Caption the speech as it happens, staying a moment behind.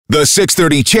The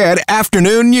 6:30 CHED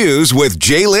Afternoon News with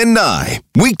Jaylen Nye.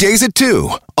 Weekdays at 2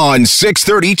 on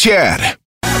 6:30 CHED.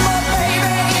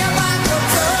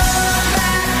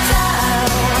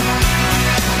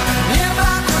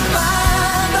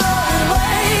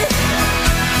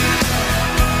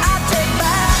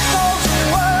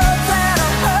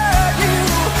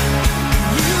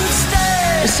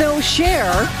 So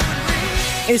Cher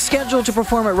is scheduled to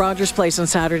perform at Rogers Place on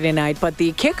Saturday night, but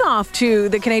the kickoff to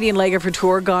the Canadian leg of her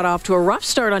tour got off to a rough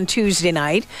start on Tuesday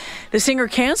night. The singer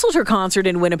canceled her concert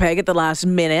in Winnipeg at the last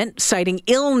minute, citing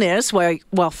illness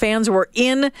while fans were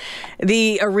in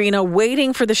the arena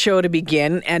waiting for the show to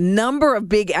begin. A number of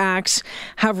big acts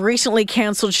have recently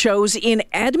canceled shows in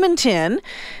Edmonton,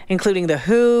 including The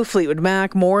Who, Fleetwood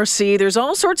Mac, Morrissey. There's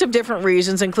all sorts of different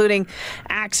reasons, including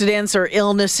accidents or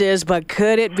illnesses, but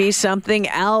could it be something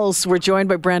else? We're joined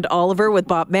by Brent Oliver with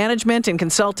Bop Management and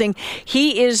Consulting.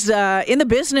 He is in the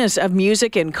business of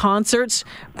music and concerts.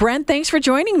 Brent, thanks for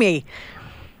joining me.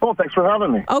 Well, thanks for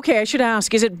having me. Okay, I should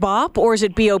ask, is it Bop or is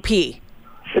it B-O-P?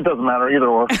 It doesn't matter, either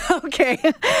or. Okay.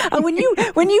 When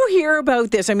you hear about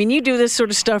this, I mean, you do this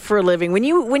sort of stuff for a living. When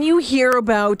you hear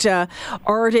about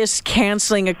artists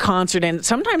canceling a concert, and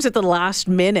sometimes at the last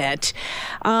minute,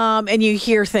 and you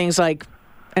hear things like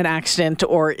an accident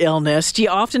or illness, do you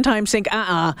oftentimes think,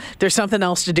 there's something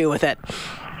else to do with it?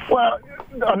 Well,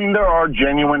 I mean, there are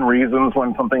genuine reasons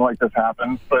when something like this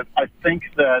happens, but I think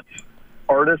that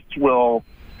artists will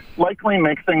likely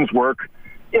make things work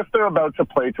if they're about to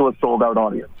play to a sold-out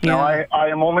audience. Yeah. Now, I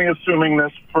am only assuming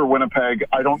this for Winnipeg.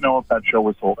 I don't know if that show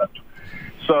was sold out.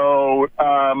 So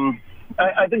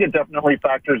I think it definitely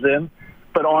factors in,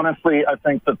 but honestly, I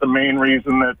think that the main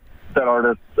reason that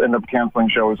artists end up canceling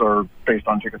shows are based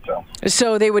on ticket sales.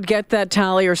 So they would get that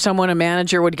tally, or a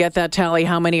manager would get that tally,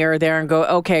 how many are there, and go,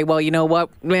 okay, well, you know what,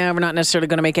 we're not necessarily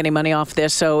going to make any money off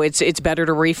this, so it's better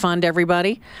to refund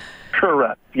everybody?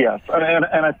 Correct, yes.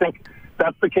 And I think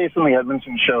that's the case in the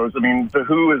Edmonton shows. I mean, The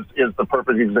Who is the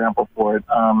perfect example for it.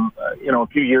 A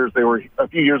few years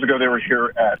ago they were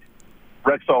here at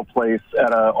Rexall Place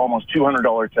at a almost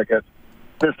 $200 ticket.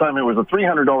 This time it was a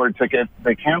 $300 ticket.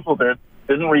 They canceled it,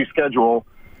 didn't reschedule,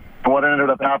 and what ended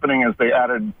up happening is they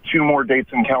added 2 more dates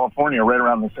in California right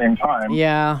around the same time.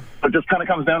 Yeah. So it just kind of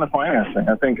comes down to financing.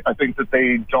 I think that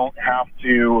they don't have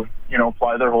to,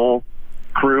 fly their whole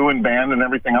crew and band and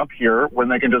everything up here when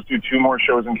they can just do 2 more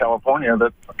shows in California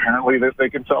that apparently they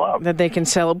can sell out. That they can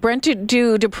sell. Brent,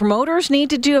 do promoters need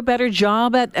to do a better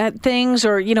job at things,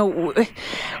 or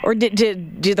or do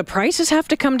the prices have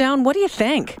to come down? What do you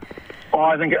think? Well,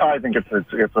 I think it's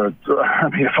I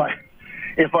mean,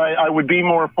 if I would be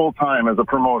more full time as a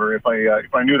promoter if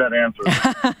I knew that answer.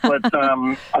 But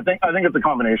I think it's a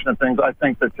combination of things. I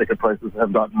think that ticket prices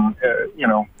have gotten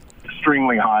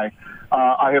extremely high.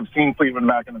 I have seen Fleetwood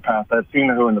Mac in the past. I've seen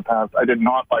The Who in the past. I did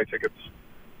not buy tickets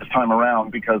this time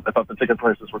around because I thought the ticket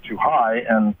prices were too high,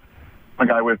 and I'm a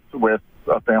guy with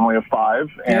a family of 5,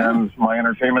 and my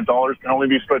entertainment dollars can only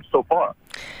be stretched so far.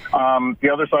 The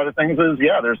other side of things is,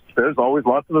 there's always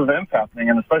lots of events happening,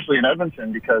 and especially in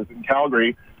Edmonton, because in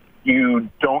Calgary, you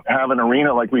don't have an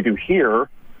arena like we do here,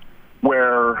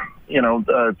 where,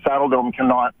 the Saddle Dome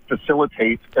cannot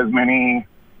facilitate as many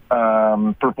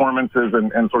performances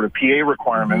and sort of PA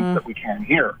requirements that we can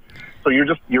here. So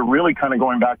you're really kind of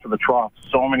going back to the trough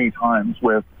so many times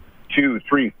with $200,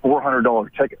 $300, $400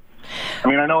 tickets. I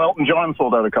mean, I know Elton John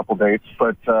sold out a couple dates,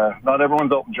 but not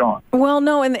everyone's Elton John. Well,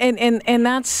 no, and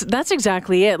that's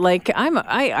exactly it. Like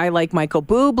I like Michael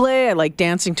Bublé. I like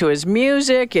dancing to his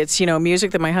music. It's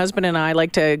music that my husband and I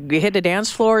like to hit a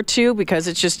dance floor to because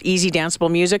it's just easy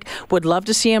danceable music. Would love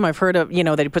to see him. I've heard of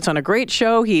that he puts on a great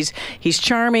show. He's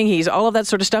charming. He's all of that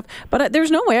sort of stuff. But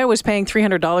there's no way I was paying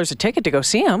 $300 a ticket to go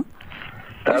see him.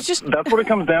 That's what it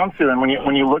comes down to. And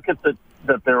when you look at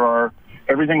that there are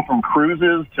everything from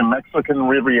cruises to Mexican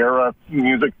Riviera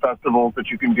music festivals that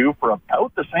you can do for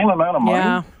about the same amount of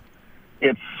money.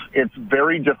 Yeah. It's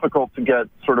very difficult to get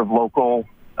sort of local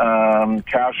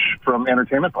cash from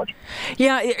entertainment budget.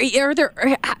 Yeah,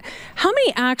 how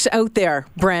many acts out there,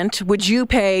 Brent, would you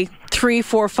pay $300,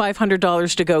 $400,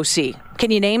 $500 to go see?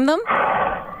 Can you name them?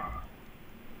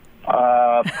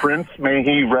 Prince, may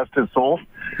he rest his soul.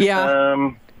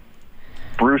 Yeah.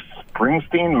 Bruce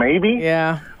Springsteen, maybe.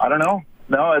 Yeah. I don't know.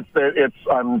 No,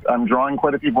 I'm drawing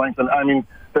quite a few blanks. And I mean,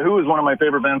 The Who is one of my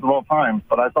favorite bands of all time,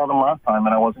 but I saw them last time,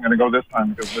 and I wasn't going to go this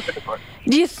time because of the ticket price.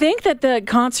 Do you think that the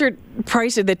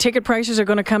ticket prices are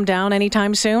going to come down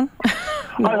anytime soon?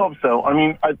 No. I hope so. I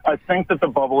mean, I think that the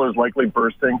bubble is likely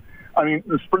bursting. I mean,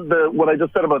 what I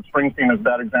just said about Springsteen is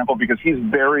that example because he's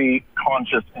very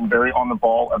conscious and very on the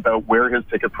ball about where his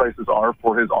ticket prices are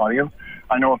for his audience.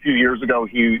 I know a few years ago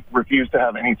he refused to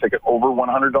have any ticket over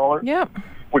 $100. Yep.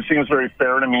 Which seems very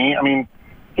fair to me. I mean,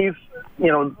 these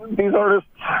artists,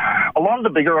 a lot of the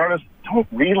bigger artists don't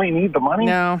really need the money.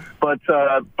 No. But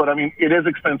I mean, it is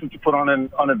expensive to put on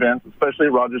events, especially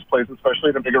at Rogers Place,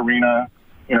 especially at a big arena.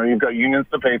 You know, you've got unions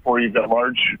to pay for, you've got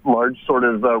large sort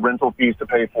of rental fees to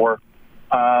pay for.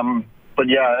 But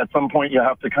yeah, at some point you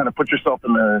have to kind of put yourself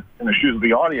in the shoes of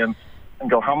the audience and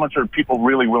go, how much are people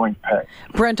really willing to pay?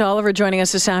 Brent Oliver joining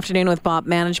us this afternoon with Bop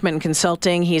Management and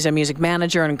Consulting. He's a music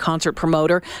manager and concert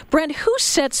promoter. Brent, who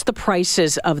sets the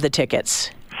prices of the tickets?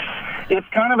 It's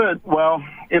kind of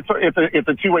it's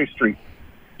a two-way street.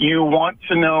 You want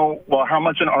to know, well, how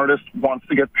much an artist wants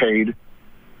to get paid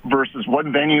versus what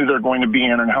venue they're going to be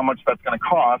in and how much that's going to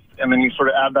cost. And then you sort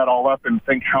of add that all up and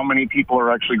think how many people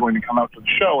are actually going to come out to the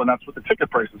show, and that's what the ticket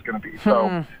price is going to be.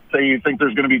 So say you think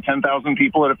there's going to be 10,000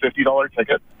 people at a $50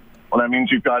 ticket. Well, that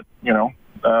means you've got,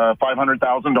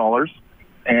 $500,000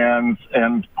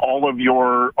 and all of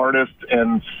your artists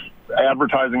and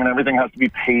advertising and everything has to be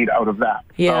paid out of that.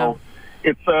 Yeah.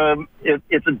 So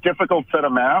it's a difficult set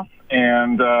of math,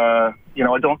 and I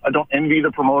don't envy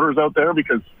the promoters out there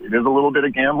because it is a little bit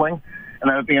of gambling. And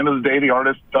then at the end of the day, the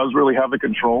artist does really have the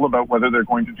control about whether they're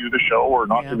going to do the show or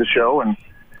not do the show, and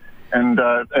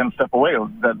step away,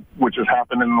 which has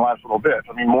happened in the last little bit.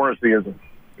 I mean, Morrissey is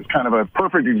kind of a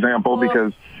perfect example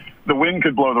because the wind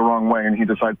could blow the wrong way, and he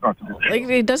decides not to do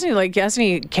it. Hasn't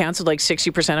he canceled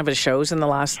 60% of his shows in the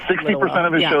last 60%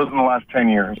 of his shows in the last 10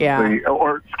 years. Yeah.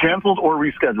 Or canceled or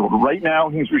rescheduled. Right now,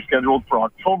 he's rescheduled for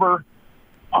October.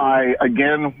 I,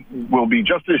 again, will be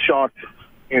just as shocked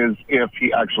as if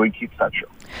he actually keeps that show.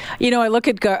 I look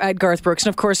at Garth Brooks, and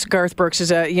of course, Garth Brooks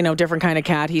is a different kind of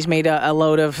cat. He's made a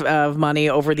load of money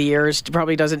over the years.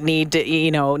 Probably doesn't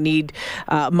need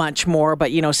much more,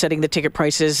 but setting the ticket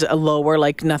prices lower,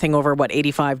 like nothing over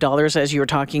 $85, as you were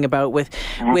talking about with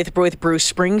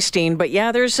Bruce Springsteen. But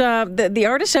yeah, there's the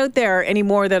artists out there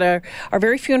anymore that are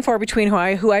very few and far between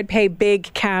who I'd pay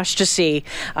big cash to see.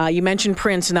 You mentioned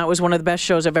Prince, and that was one of the best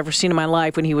shows I've ever seen in my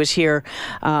life when he was here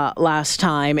last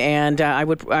time. And I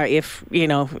would,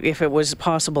 if it was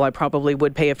possible, I probably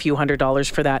would pay a few $100s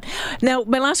for that. Now,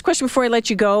 my last question before I let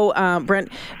you go,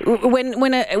 Brent,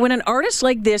 when an artist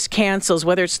like this cancels,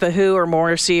 whether it's The Who or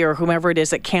Morrissey or whomever it is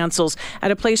that cancels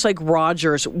at a place like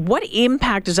Rogers, what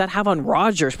impact does that have on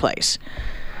Rogers Place?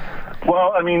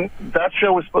 Well, I mean, that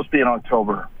show was supposed to be in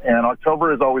October, and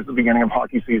October is always the beginning of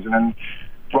hockey season, and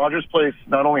Rogers Place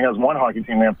not only has one hockey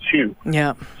team, they have two.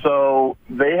 Yeah. So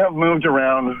they have moved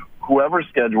around whoever's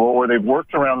schedule, or they've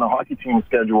worked around the hockey team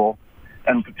schedule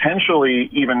and potentially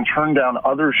even turned down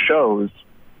other shows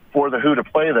for the Who to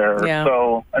play there. Yeah.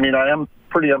 So, I mean, I am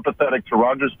pretty empathetic to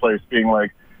Rogers Place being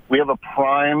like, we have a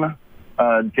prime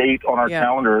date on our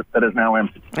calendar that is now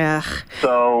empty.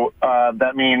 So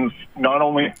that means not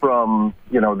only from,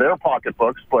 their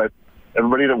pocketbooks, but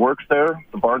everybody that works there,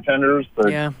 the bartenders,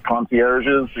 the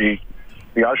concierges,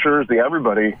 the ushers,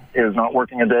 everybody is not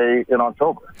working a day in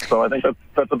October. So I think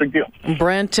that's a big deal.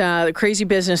 Brent, the crazy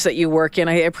business that you work in,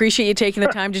 I appreciate you taking the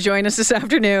time to join us this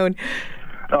afternoon.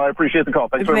 I appreciate the call.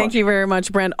 Thanks very much. Thank you very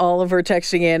much, Brent Oliver,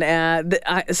 texting in.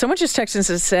 Someone just texted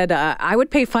and said, I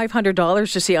would pay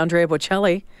 $500 to see Andrea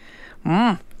Bocelli.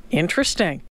 Interesting.